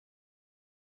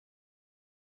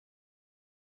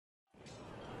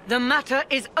The matter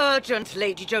is urgent,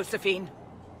 Lady Josephine.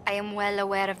 I am well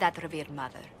aware of that, revered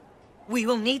mother. We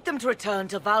will need them to return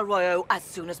to Val Royeaux as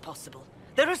soon as possible.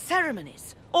 There are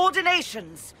ceremonies,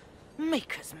 ordinations.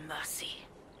 Maker's mercy.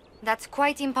 That's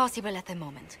quite impossible at the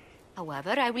moment.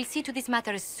 However, I will see to this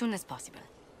matter as soon as possible.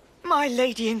 My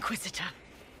Lady Inquisitor.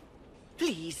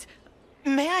 Please,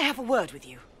 may I have a word with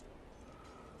you?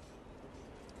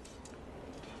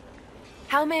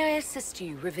 How may I assist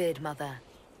you, revered mother?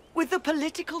 With the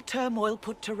political turmoil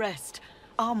put to rest,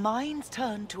 our minds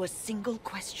turn to a single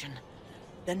question.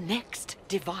 The next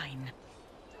divine.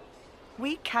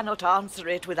 We cannot answer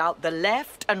it without the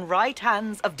left and right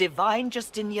hands of Divine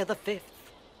Justinia V.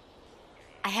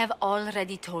 I have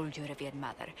already told you, revered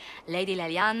mother. Lady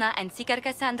Leliana and Seeker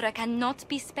Cassandra cannot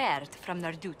be spared from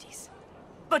their duties.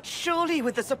 But surely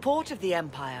with the support of the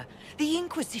Empire, the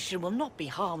Inquisition will not be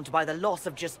harmed by the loss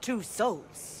of just 2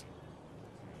 souls.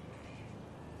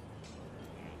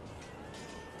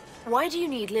 Why do you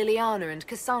need Liliana and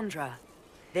Cassandra?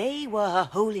 They were Her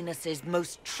Holiness's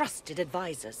most trusted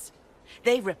advisors.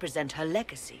 They represent her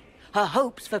legacy, her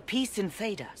hopes for peace in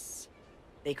Thedas.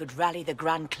 They could rally the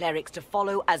Grand Clerics to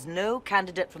follow as no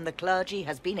candidate from the clergy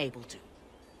has been able to.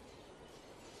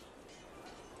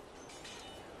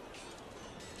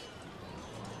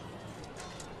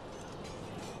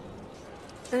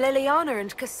 Liliana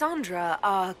and Cassandra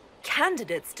are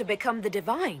candidates to become the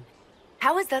Divine.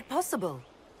 How is that possible?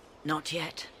 Not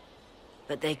yet,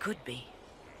 but they could be.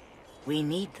 We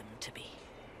need them to be.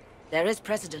 There is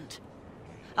precedent.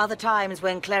 Other times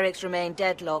when clerics remained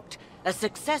deadlocked, a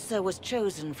successor was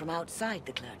chosen from outside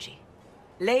the clergy.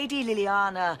 Lady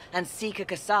Liliana and Seeker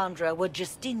Cassandra were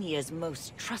Justinia's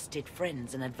most trusted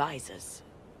friends and advisors.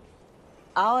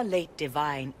 Our late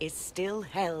Divine is still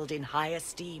held in high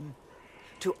esteem.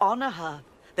 To honor her,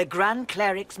 the Grand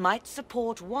Clerics might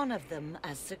support one of them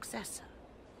as successor.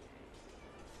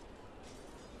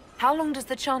 How long does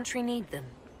the Chantry need them?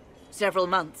 Several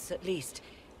months, at least.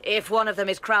 If one of them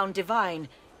is crowned Divine,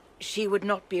 she would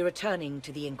not be returning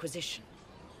to the Inquisition.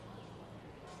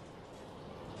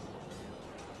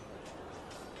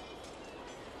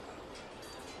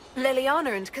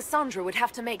 Liliana and Cassandra would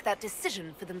have to make that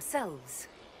decision for themselves.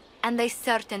 And they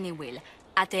certainly will,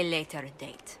 at a later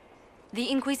date. The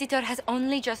Inquisitor has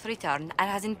only just returned and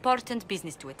has important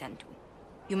business to attend to.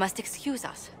 You must excuse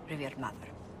us, revered mother.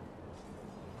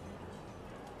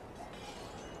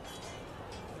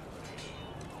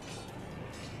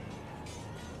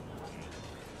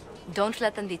 Don't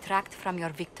let them detract from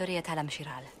your victory at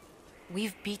Alam-Shiral.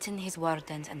 We've beaten his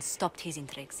wardens and stopped his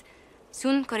intrigues.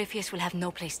 Soon, Corypheus will have no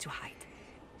place to hide.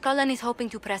 Cullen is hoping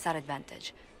to press our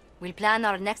advantage. We'll plan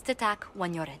our next attack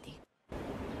when you're ready.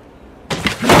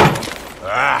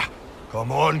 Ah!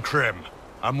 Come on, Krim.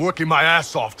 I'm working my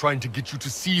ass off trying to get you to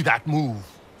see that move.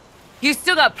 You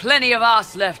still got plenty of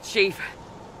arse left, Chief.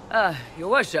 Your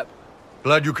worship.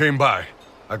 Glad you came by.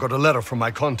 I got a letter from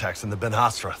my contacts in the Ben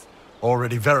Hasrath.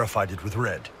 Already verified it with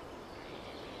Red.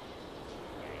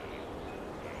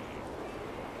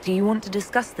 Do you want to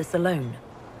discuss this alone?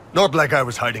 Not like I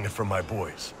was hiding it from my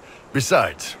boys.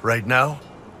 Besides, right now,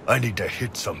 I need to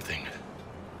hit something.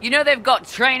 You know they've got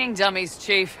training dummies,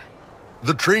 Chief.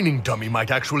 The training dummy might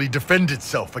actually defend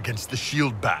itself against the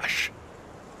shield bash.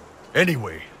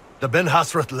 Anyway, the Ben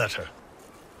Hasrath letter.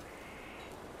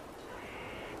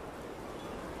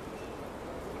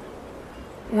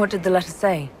 What did the letter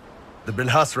say? The Ben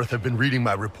Hasrath have been reading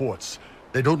my reports.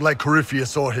 They don't like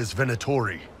Corypheus or his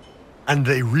Venatori. And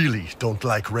they really don't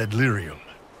like Red Lyrium.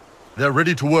 They're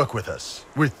ready to work with us.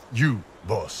 With you,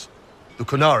 boss. The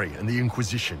Qunari and the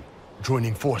Inquisition,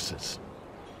 joining forces.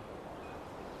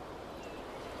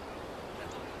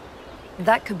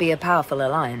 That could be a powerful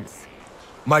alliance.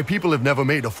 My people have never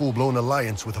made a full-blown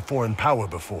alliance with a foreign power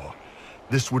before.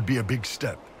 This would be a big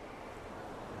step.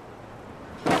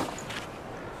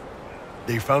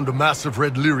 They found a massive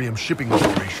Red Lyrium shipping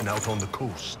operation out on the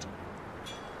coast.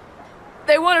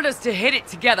 They wanted us to hit it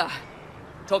together.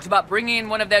 Talked about bringing in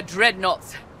one of their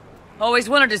dreadnoughts. Always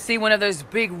wanted to see one of those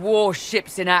big war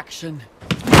ships in action.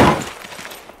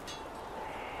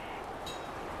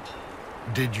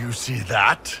 Did you see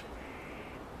that?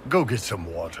 Go get some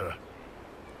water.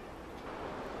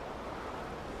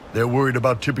 They're worried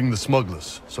about tipping the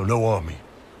smugglers, so no army.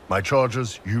 My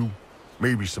chargers, you,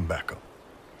 maybe some backup.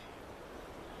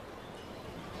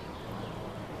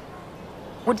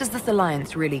 What does this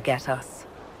alliance really get us?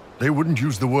 They wouldn't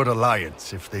use the word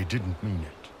alliance if they didn't mean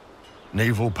it.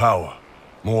 Naval power.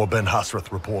 More Ben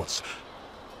Hasrath reports.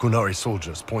 Qunari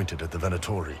soldiers pointed at the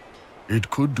Venatori. It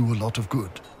could do a lot of good.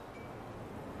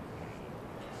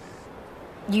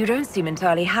 You don't seem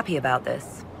entirely happy about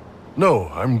this. No,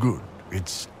 I'm good.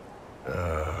 It's...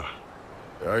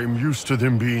 I'm used to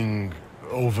them being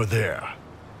over there.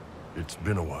 It's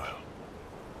been a while.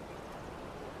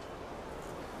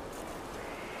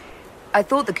 I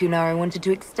thought the Kunari wanted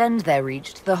to extend their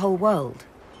reach to the whole world.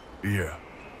 Yeah.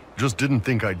 Just didn't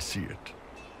think I'd see it.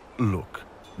 Look,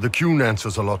 the Qun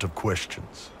answers a lot of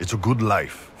questions. It's a good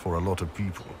life for a lot of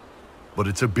people. But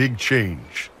it's a big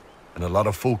change, and a lot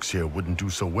of folks here wouldn't do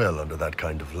so well under that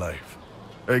kind of life.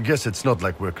 I guess it's not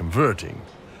like we're converting.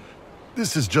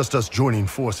 This is just us joining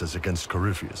forces against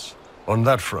Corypheus. On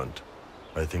that front,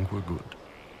 I think we're good.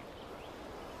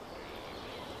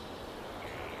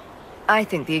 I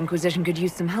think the Inquisition could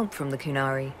use some help from the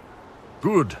Kunari.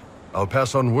 Good. I'll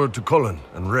pass on word to Cullen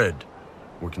and Red.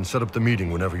 We can set up the meeting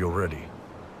whenever you're ready.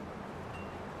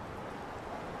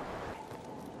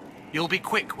 You'll be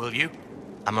quick, will you?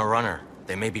 I'm a runner.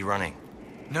 They may be running.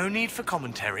 No need for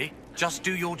commentary. Just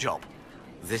do your job.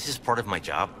 This is part of my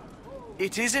job.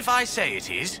 It is if I say it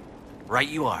is. Right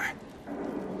you are.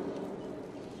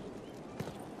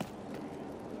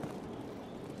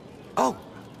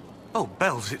 Oh,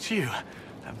 Bells, it's you.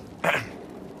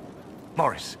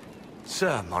 Morris.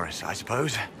 Sir Morris, I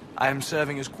suppose. I am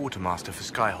serving as quartermaster for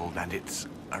Skyhold and its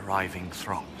arriving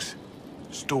throngs.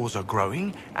 Stores are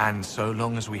growing, and so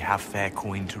long as we have fair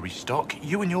coin to restock,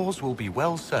 you and yours will be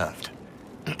well served.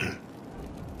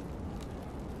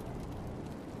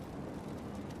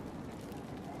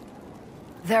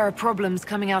 There are problems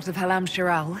coming out of Halam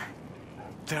Shiral.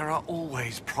 There are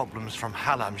always problems from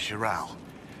Halam Shiral.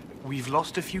 We've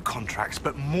lost a few contracts,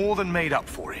 but more than made up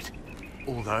for it.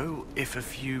 Although, if a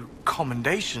few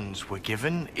commendations were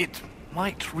given, it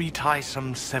might retie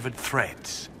some severed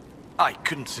threads. I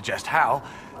couldn't suggest how.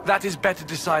 That is better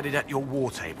decided at your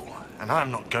war table, and I'm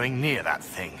not going near that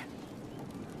thing.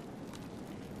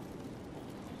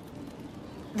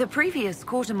 The previous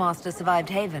quartermaster survived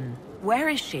Haven. Where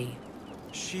is she?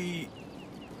 She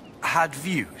had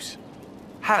views.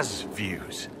 Has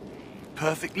views.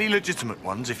 Perfectly legitimate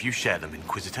ones if you share them,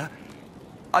 Inquisitor.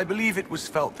 I believe it was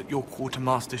felt that your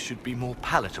quartermaster should be more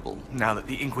palatable now that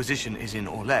the Inquisition is in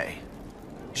Orlais.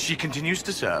 She continues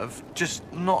to serve, just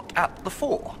not at the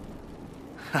fore.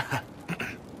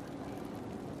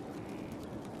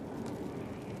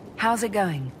 How's it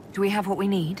going? Do we have what we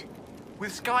need?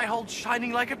 With Skyhold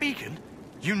shining like a beacon?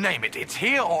 You name it, it's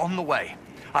here or on the way.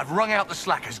 I've wrung out the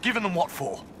slackers, given them what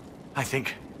for. I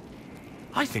think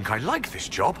I like this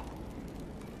job.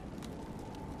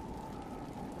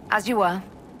 As you were.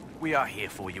 We are here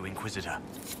for you, Inquisitor.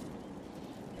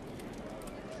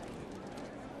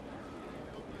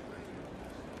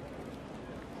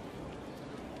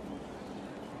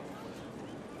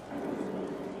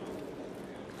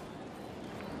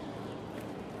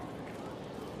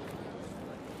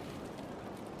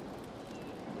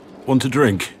 Want a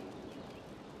drink?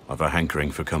 I've a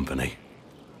hankering for company.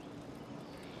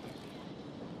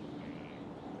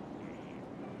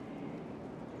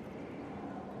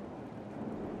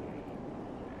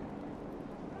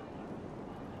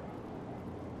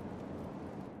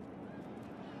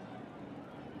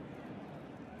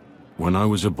 When I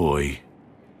was a boy,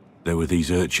 there were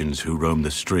these urchins who roamed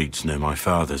the streets near my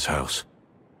father's house.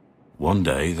 One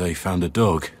day they found a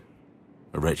dog,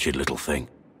 a wretched little thing.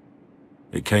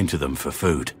 It came to them for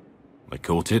food. They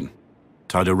caught it,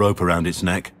 tied a rope around its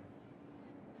neck,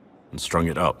 and strung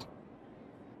it up.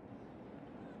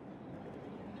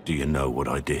 Do you know what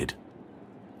I did?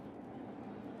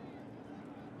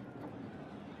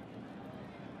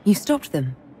 You stopped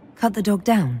them? Cut the dog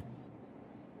down?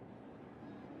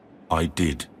 I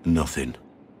did nothing.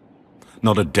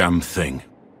 Not a damn thing.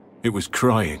 It was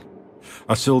crying.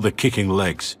 I saw the kicking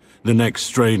legs, the neck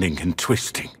straining and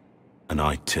twisting. And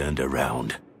I turned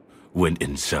around, went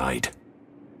inside,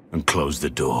 and closed the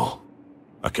door.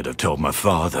 I could have told my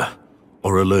father,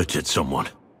 or alerted someone.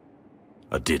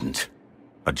 I didn't.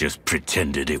 I just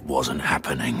pretended it wasn't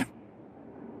happening.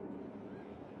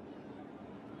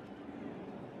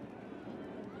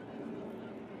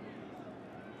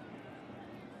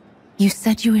 You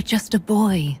said you were just a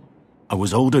boy. I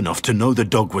was old enough to know the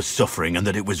dog was suffering and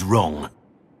that it was wrong.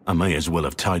 I may as well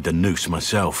have tied the noose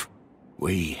myself.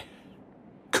 We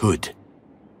could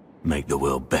make the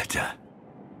world better.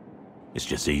 It's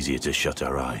just easier to shut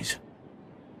our eyes.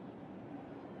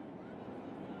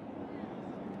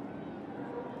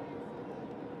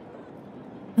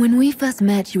 When we first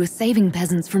met, you were saving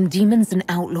peasants from demons and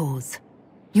outlaws.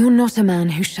 You're not a man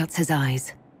who shuts his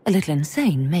eyes. A little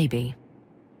insane, maybe.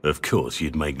 Of course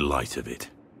you'd make light of it.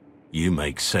 You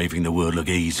make saving the world look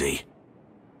easy.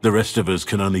 The rest of us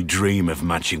can only dream of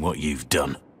matching what you've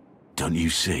done. Don't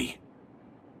you see?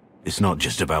 It's not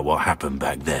just about what happened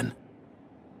back then.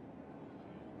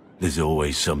 There's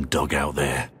always some dog out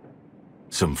there.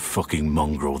 Some fucking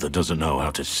mongrel that doesn't know how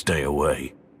to stay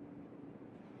away.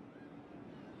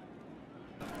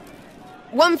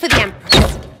 One for the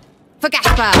Empress. For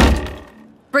Gaspar.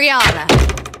 Briala.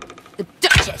 The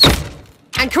Duchess.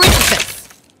 And Coryphus.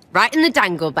 Right in the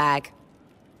dangle bag.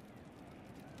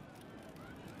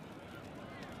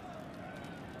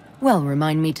 Well,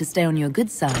 remind me to stay on your good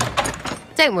side.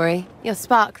 Don't worry, you're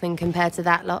sparkling compared to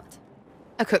that lot.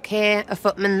 A cook here, a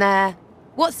footman there.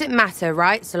 What's it matter,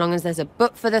 right, so long as there's a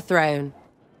butt for the throne?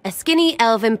 A skinny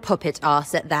elven puppet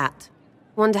arse at that.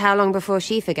 Wonder how long before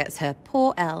she forgets her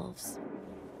poor elves.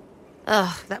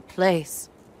 Ugh, that place.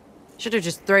 Should have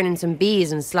just thrown in some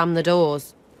bees and slammed the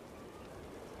doors.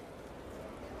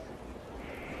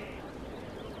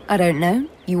 I don't know.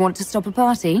 You want to stop a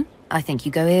party? I think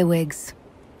you go earwigs.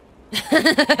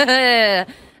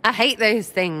 I hate those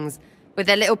things, with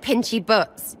their little pinchy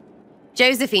butts.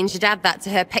 Josephine should add that to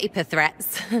her paper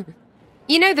threats.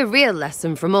 You know the real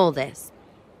lesson from all this?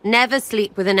 Never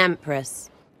sleep with an empress.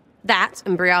 That,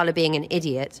 and Briala being an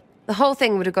idiot. The whole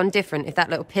thing would have gone different if that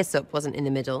little piss-up wasn't in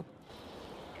the middle.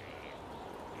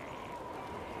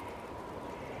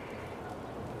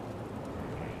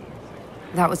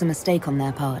 That was a mistake on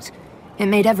their part. It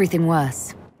made everything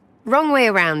worse. Wrong way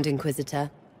around, Inquisitor.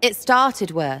 It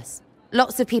started worse.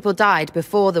 Lots of people died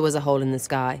before there was a hole in the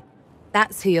sky.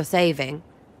 That's who you're saving.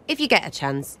 If you get a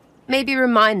chance, maybe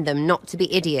remind them not to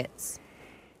be idiots.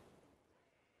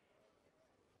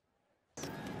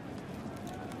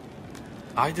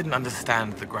 I didn't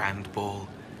understand the Grand Ball.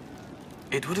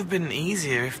 It would have been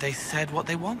easier if they said what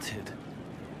they wanted.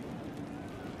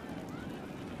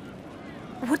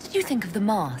 What did you think of the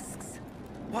masks?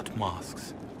 What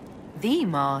masks? The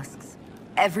masks.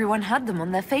 Everyone had them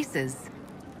on their faces.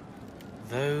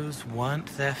 Those weren't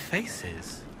their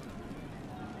faces.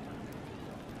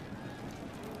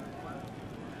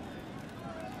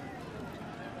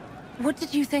 What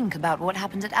did you think about what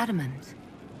happened at Adamant?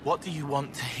 What do you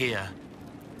want to hear?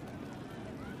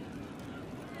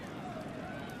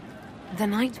 The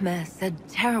Nightmare said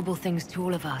terrible things to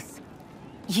all of us.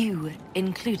 You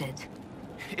included.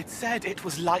 It said it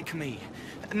was like me.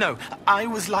 No, I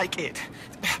was like it.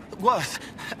 Worse,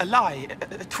 a lie,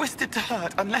 twisted to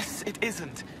hurt unless it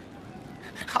isn't.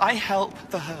 I help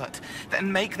the hurt,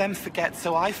 then make them forget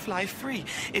so I fly free.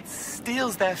 It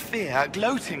steals their fear,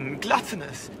 gloating,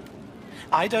 gluttonous.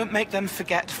 I don't make them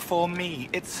forget for me.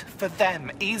 It's for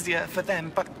them, easier for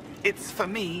them, but it's for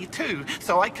me too,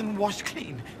 so I can wash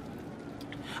clean.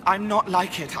 I'm not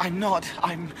like it. I'm not.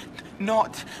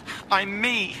 I'm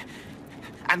me.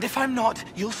 And if I'm not,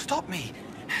 you'll stop me.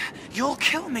 You'll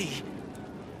kill me.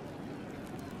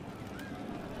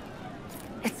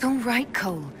 It's all right,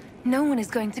 Cole. No one is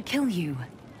going to kill you.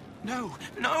 No,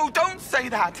 don't say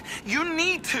that. You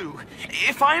need to.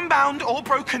 If I'm bound or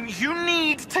broken, you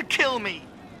need to kill me.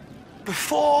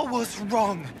 Before was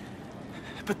wrong.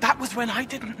 But that was when I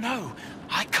didn't know.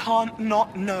 I can't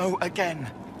not know again.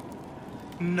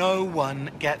 No one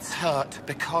gets hurt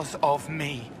because of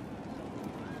me.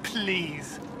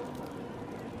 Please.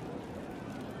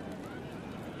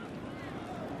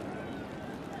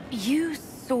 You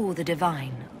saw the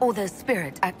Divine, or the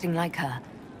Spirit acting like her.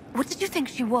 What did you think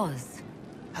she was?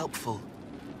 Helpful.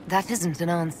 That isn't an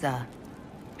answer.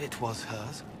 It was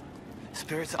hers.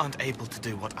 Spirits aren't able to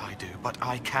do what I do, but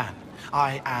I can.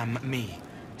 I am me.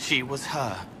 She was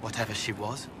her, whatever she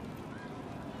was.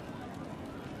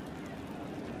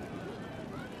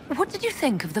 What did you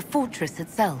think of the fortress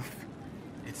itself?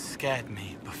 It scared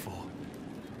me before.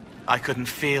 I couldn't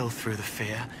feel through the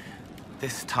fear.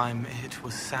 This time it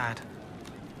was sad.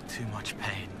 Too much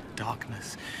pain,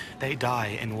 darkness. They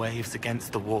die in waves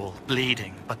against the wall,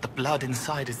 bleeding, but the blood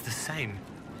inside is the same.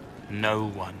 No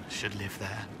one should live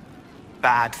there.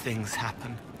 Bad things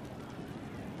happen.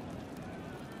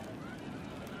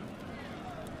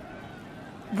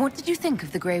 What did you think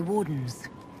of the Grey Wardens?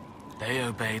 They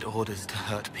obeyed orders to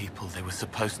hurt people they were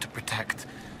supposed to protect.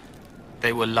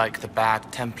 They were like the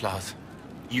bad Templars.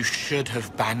 You should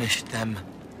have banished them.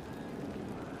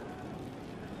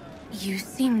 You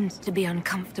seemed to be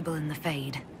uncomfortable in the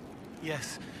Fade.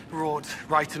 Yes, wrought,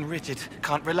 right and rigid.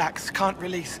 Can't relax, can't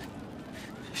release.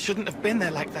 Shouldn't have been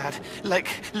there like that. Like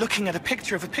looking at a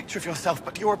picture of yourself,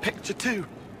 but you're a picture too.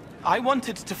 I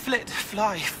wanted to flit,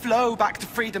 fly, flow back to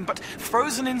freedom, but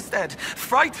frozen instead,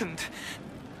 frightened.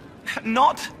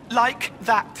 Not like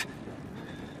that.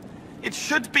 It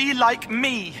should be like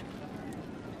me.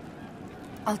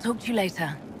 I'll talk to you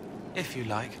later. If you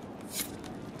like.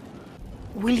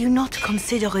 Will you not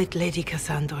consider it, Lady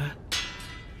Cassandra?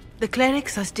 The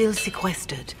clerics are still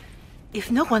sequestered. If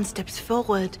no one steps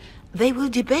forward, they will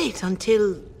debate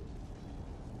until...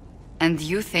 And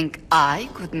you think I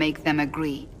could make them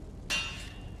agree?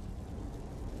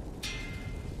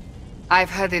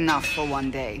 I've heard enough for one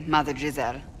day, Mother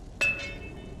Giselle.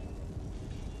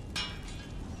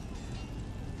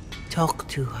 Talk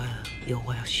to her, your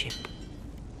worship.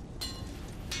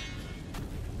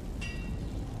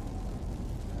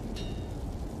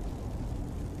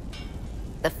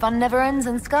 The fun never ends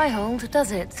in Skyhold,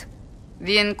 does it?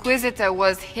 The Inquisitor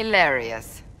was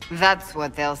hilarious. That's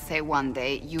what they'll say one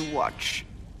day, you watch.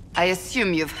 I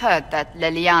assume you've heard that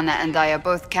Leliana and I are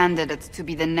both candidates to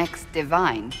be the next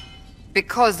Divine.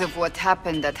 Because of what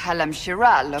happened at Halam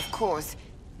Shiral, of course,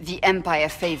 the Empire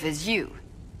favors you.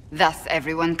 Thus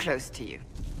everyone close to you.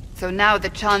 So now the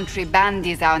Chantry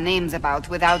bandies our names about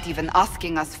without even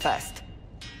asking us first.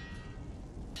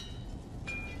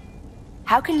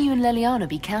 How can you and Leliana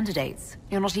be candidates?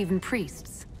 You're not even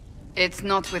priests. It's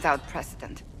not without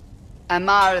precedent.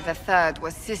 Amar III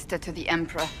was sister to the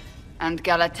Emperor, and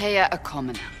Galatea a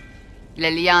commoner.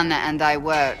 Leliana and I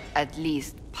were, at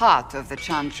least, part of the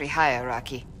Chantry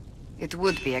hierarchy. It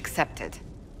would be accepted.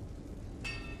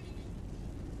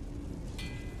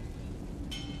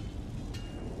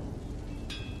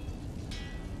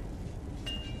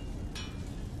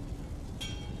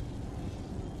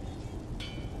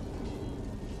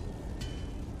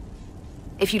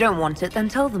 If you don't want it, then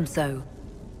tell them so.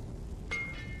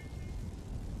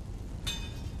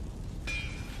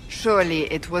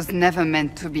 Surely it was never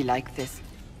meant to be like this.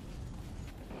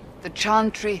 The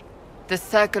Chantry, the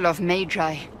Circle of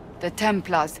Magi, the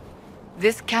Templars,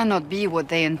 this cannot be what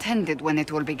they intended when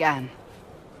it all began.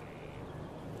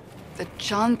 The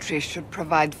Chantry should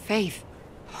provide faith,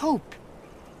 hope.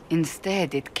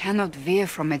 Instead, it cannot veer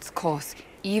from its course,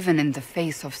 even in the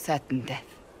face of certain death.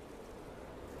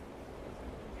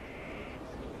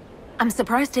 I'm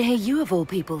surprised to hear you of all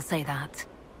people say that.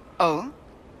 Oh?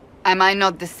 Am I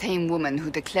not the same woman who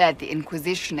declared the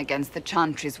Inquisition against the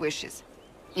Chantry's wishes?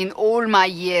 In all my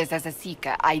years as a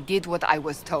Seeker, I did what I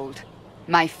was told.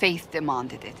 My faith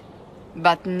demanded it.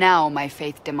 But now my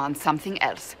faith demands something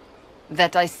else.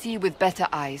 That I see with better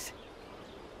eyes.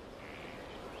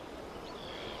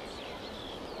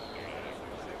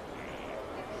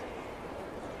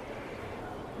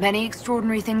 Many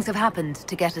extraordinary things have happened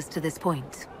to get us to this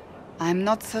point. I'm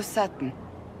not so certain.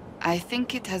 I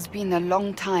think it has been a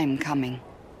long time coming.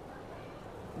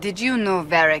 Did you know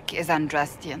Varric is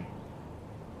Andrastian?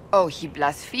 Oh, he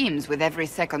blasphemes with every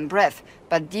second breath,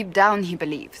 but deep down he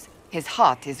believes. His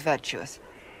heart is virtuous.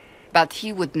 But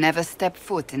he would never step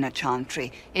foot in a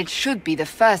Chantry. It should be the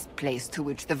first place to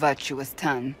which the virtuous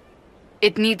turn.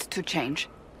 It needs to change.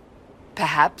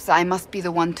 Perhaps I must be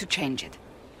the one to change it.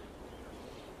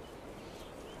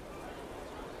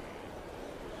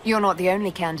 You're not the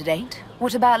only candidate.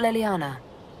 What about Leliana?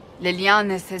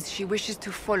 Leliana says she wishes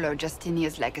to follow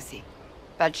Justinia's legacy.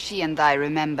 But she and I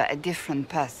remember a different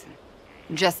person.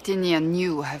 Justinian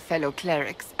knew her fellow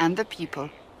clerics and the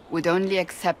people would only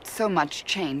accept so much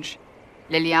change.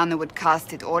 Leliana would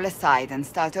cast it all aside and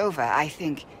start over, I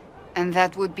think. And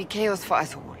that would be chaos for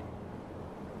us all.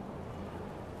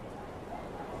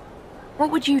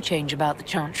 What would you change about the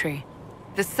Chantry?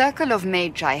 The Circle of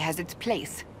Magi has its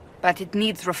place, but it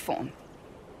needs reform.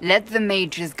 Let the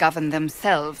mages govern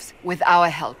themselves with our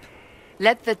help.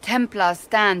 Let the Templars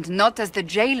stand not as the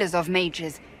jailers of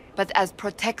mages, but as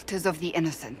protectors of the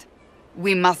innocent.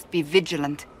 We must be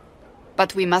vigilant,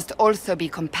 but we must also be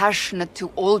compassionate to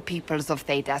all peoples of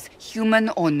Thedas, human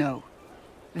or no.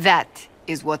 That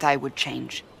is what I would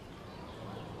change.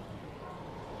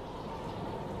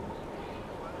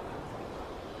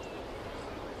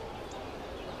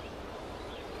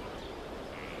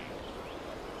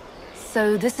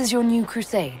 So this is your new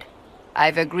crusade?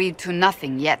 I've agreed to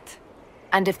nothing yet.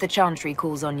 And if the Chantry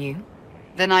calls on you?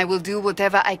 Then I will do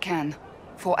whatever I can,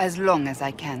 for as long as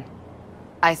I can.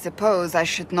 I suppose I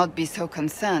should not be so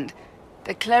concerned.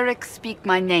 The clerics speak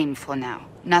my name for now,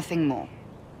 nothing more.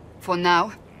 For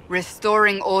now,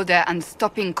 restoring order and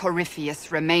stopping Corypheus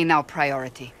remain our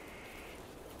priority.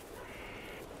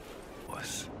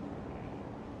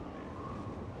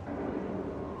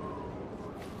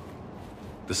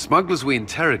 The smugglers we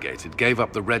interrogated gave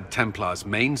up the Red Templar's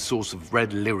main source of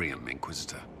red lyrium,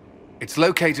 Inquisitor. It's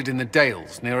located in the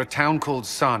Dales, near a town called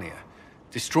Sarnia.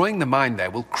 Destroying the mine there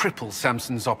will cripple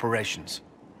Samson's operations.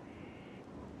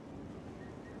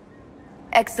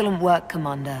 Excellent work,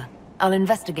 Commander. I'll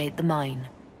investigate the mine.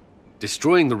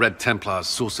 Destroying the Red Templar's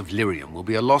source of lyrium will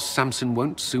be a loss Samson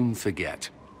won't soon forget.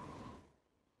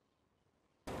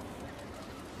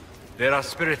 There are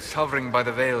spirits hovering by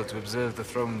the veil to observe the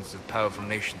thrones of powerful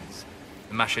nations,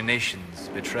 the machinations,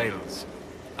 betrayals.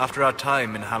 After our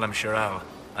time in Halam Shiral,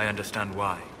 I understand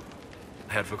why.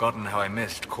 I had forgotten how I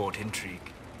missed court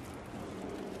intrigue.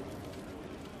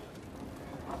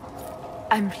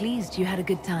 I'm pleased you had a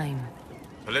good time.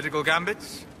 Political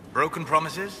gambits? Broken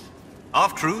promises?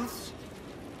 Half-truths?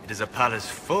 It is a palace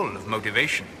full of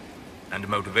motivation, and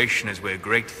motivation is where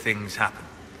great things happen.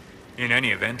 In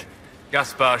any event,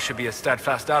 Gaspar should be a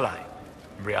steadfast ally.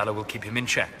 Briala will keep him in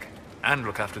check, and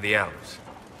look after the elves.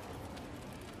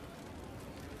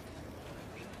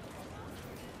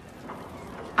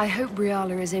 I hope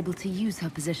Briala is able to use her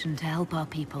position to help our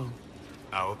people.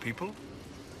 Our people?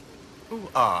 Who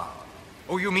are?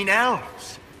 Oh, you mean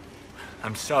elves?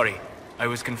 I'm sorry, I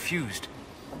was confused.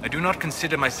 I do not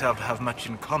consider myself to have much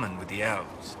in common with the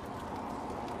elves.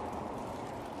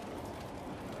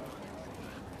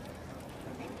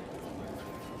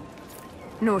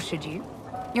 Nor should you.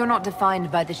 You're not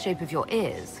defined by the shape of your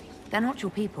ears. They're not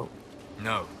your people.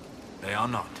 No, they are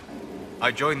not. I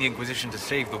joined the Inquisition to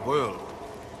save the world.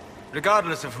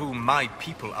 Regardless of who my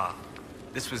people are,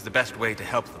 this was the best way to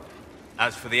help them.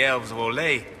 As for the elves of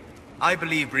Orlais, I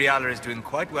believe Briala is doing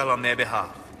quite well on their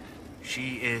behalf.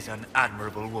 She is an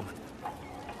admirable woman.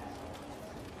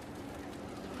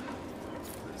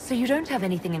 So you don't have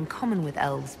anything in common with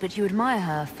elves, but you admire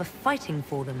her for fighting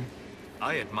for them.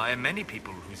 I admire many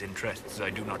people whose interests I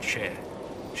do not share.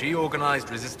 She organized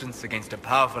resistance against a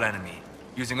powerful enemy,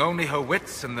 using only her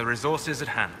wits and the resources at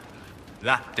hand.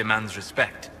 That demands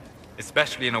respect,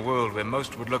 especially in a world where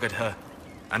most would look at her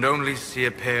and only see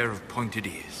a pair of pointed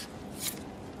ears.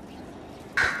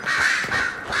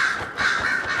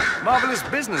 Marvelous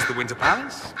business, the Winter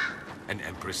Palace. An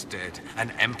empress dead,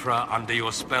 an emperor under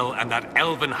your spell, and that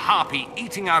elven harpy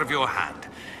eating out of your hand,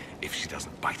 if she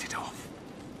doesn't bite it off.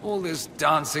 All this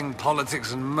dancing,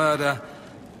 politics, and murder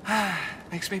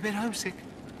makes me a bit homesick.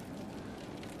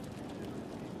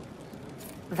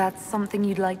 That's something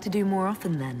you'd like to do more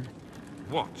often, then?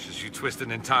 Watch as you twist an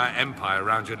entire empire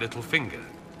around your little finger.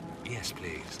 Yes,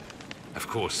 please. Of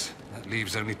course, that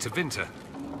leaves only Tevinter.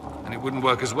 And it wouldn't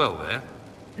work as well there.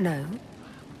 No.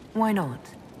 Why not?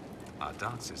 Our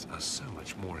dances are so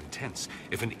much more intense.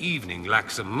 If an evening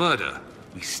lacks a murder,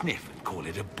 we sniff and call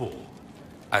it a ball.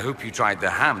 I hope you tried the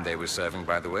ham they were serving,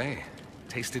 by the way.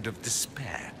 Tasted of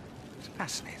despair. It's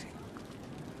fascinating.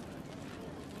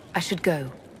 I should go.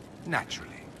 Naturally.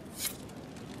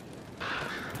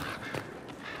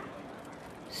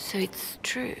 So it's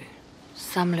true.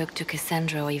 Some look to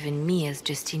Cassandra or even me as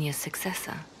Justinia's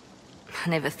successor. I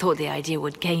never thought the idea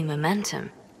would gain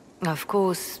momentum. Of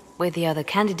course, with the other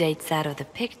candidates out of the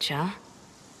picture...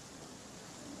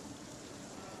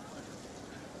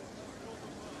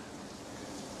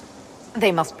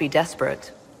 They must be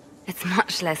desperate. It's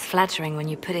much less flattering when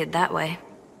you put it that way.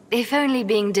 If only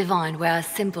being divine were as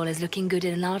simple as looking good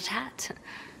in a large hat.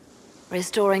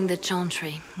 Restoring the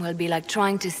Chantry will be like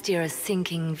trying to steer a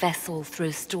sinking vessel through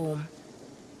a storm.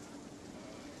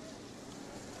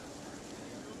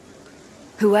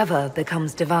 Whoever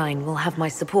becomes divine will have my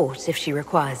support if she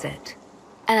requires it.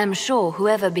 And I'm sure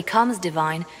whoever becomes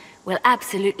divine will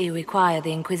absolutely require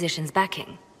the Inquisition's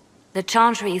backing. The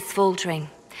Chantry is faltering,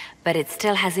 but it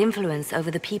still has influence over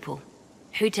the people.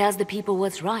 Who tells the people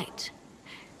what's right?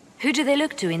 Who do they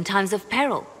look to in times of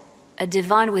peril? A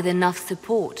divine with enough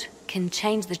support can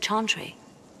change the Chantry.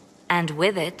 And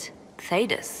with it,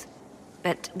 Thedas.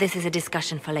 But this is a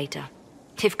discussion for later.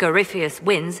 If Corypheus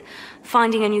wins,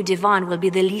 finding a new divine will be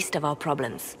the least of our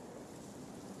problems.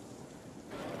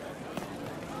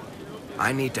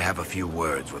 I need to have a few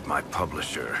words with my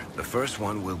publisher. The first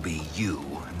one will be you,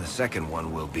 and the second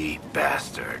one will be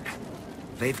Bastard.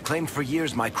 They've claimed for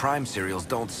years my crime serials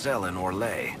don't sell in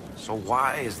Orlais. So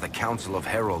why is the Council of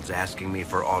Heralds asking me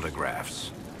for autographs?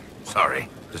 Sorry,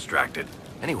 distracted.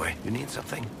 Anyway, you need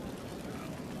something?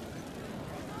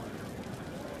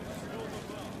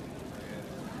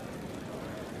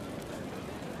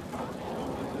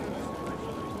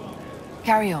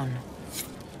 Carry on.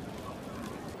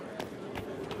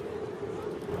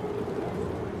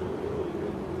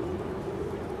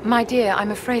 My dear,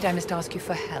 I'm afraid I must ask you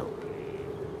for help.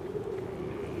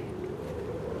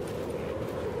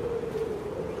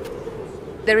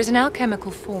 There is an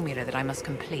alchemical formula that I must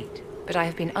complete, but I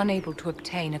have been unable to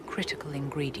obtain a critical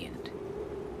ingredient.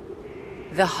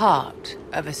 The heart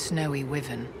of a snowy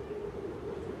wyvern.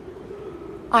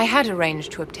 I had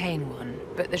arranged to obtain one,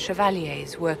 but the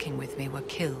chevaliers working with me were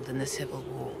killed in the Civil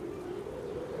War.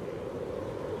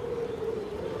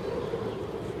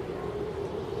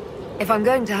 If I'm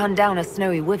going to hunt down a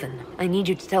snowy wyvern, I need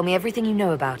you to tell me everything you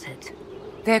know about it.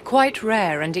 They're quite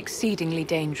rare and exceedingly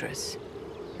dangerous.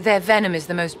 Their venom is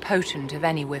the most potent of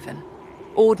any wyvern.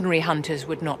 Ordinary hunters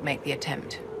would not make the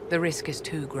attempt. The risk is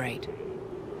too great.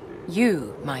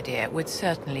 You, my dear, would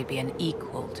certainly be an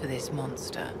equal to this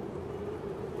monster.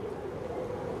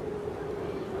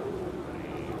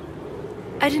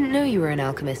 I didn't know you were an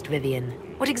alchemist, Vivian.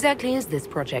 What exactly is this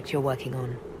project you're working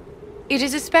on? It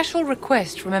is a special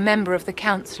request from a member of the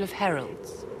Council of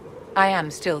Heralds. I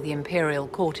am still the Imperial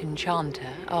Court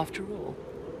Enchanter, after all.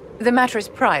 The matter is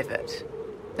private.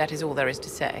 That is all there is to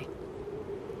say.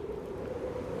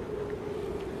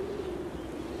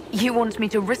 You want me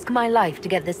to risk my life to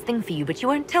get this thing for you, but you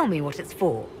won't tell me what it's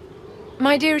for.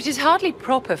 My dear, it is hardly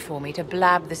proper for me to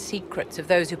blab the secrets of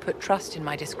those who put trust in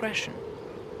my discretion.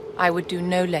 I would do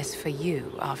no less for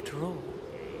you, after all.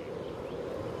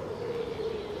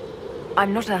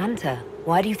 I'm not a hunter.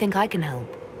 Why do you think I can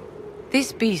help?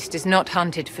 This beast is not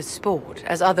hunted for sport,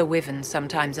 as other wyverns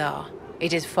sometimes are.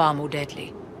 It is far more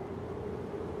deadly.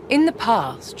 In the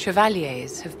past,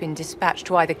 chevaliers have been dispatched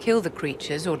to either kill the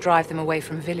creatures or drive them away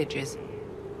from villages.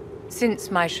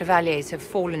 Since my chevaliers have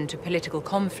fallen to political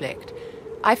conflict,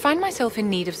 I find myself in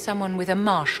need of someone with a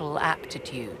martial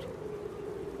aptitude.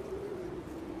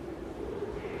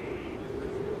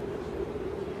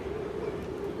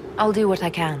 I'll do what I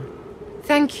can.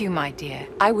 Thank you, my dear.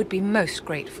 I would be most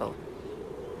grateful.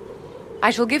 I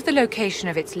shall give the location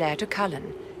of its lair to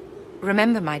Cullen.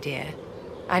 Remember, my dear,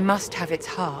 I must have its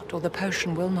heart, or the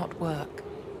potion will not work.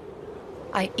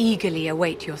 I eagerly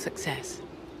await your success.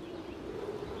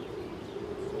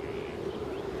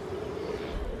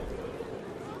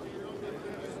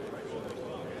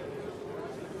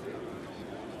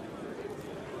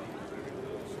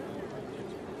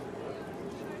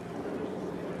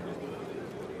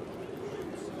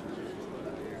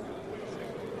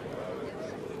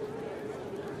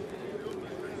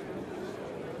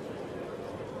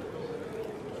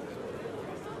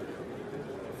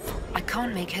 I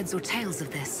can't make heads or tails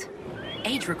of this.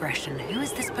 Age regression, who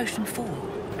is this potion for?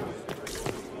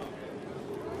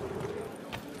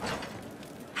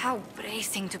 How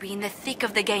bracing to be in the thick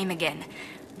of the game again.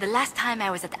 The last time I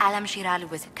was at Alam Shiral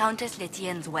was Countess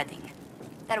Letienne's wedding.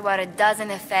 There were a dozen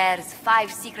affairs,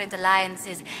 5 secret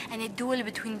alliances, and a duel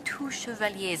between 2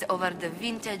 chevaliers over the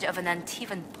vintage of an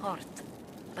Antivan port.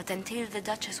 But until the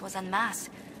Duchess was en masse,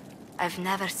 I've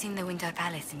never seen the Winter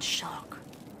Palace in shock.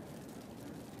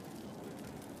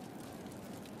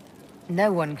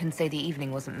 No one can say the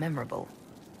evening wasn't memorable.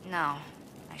 No,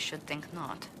 I should think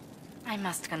not. I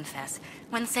must confess,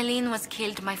 when Celine was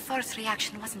killed, my first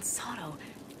reaction wasn't sorrow.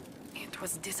 It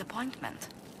was disappointment.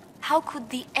 How could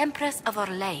the Empress of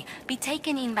Orlais be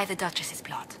taken in by the Duchess's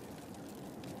plot?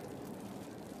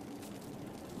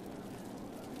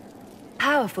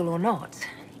 Powerful or not,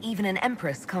 even an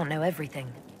empress can't know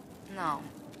everything. No,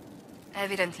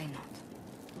 evidently not.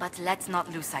 But let's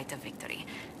not lose sight of victory.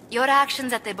 Your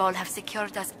actions at the ball have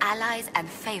secured us allies and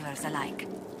favors alike.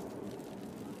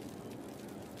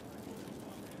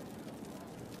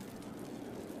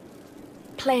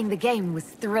 Playing the game was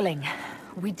thrilling.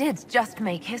 We did just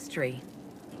make history.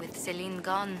 With Celine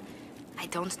gone, I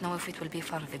don't know if it will be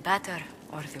for the better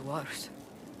or the worse.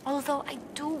 Although I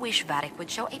do wish Varric would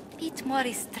show a bit more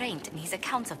restraint in his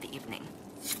accounts of the evening.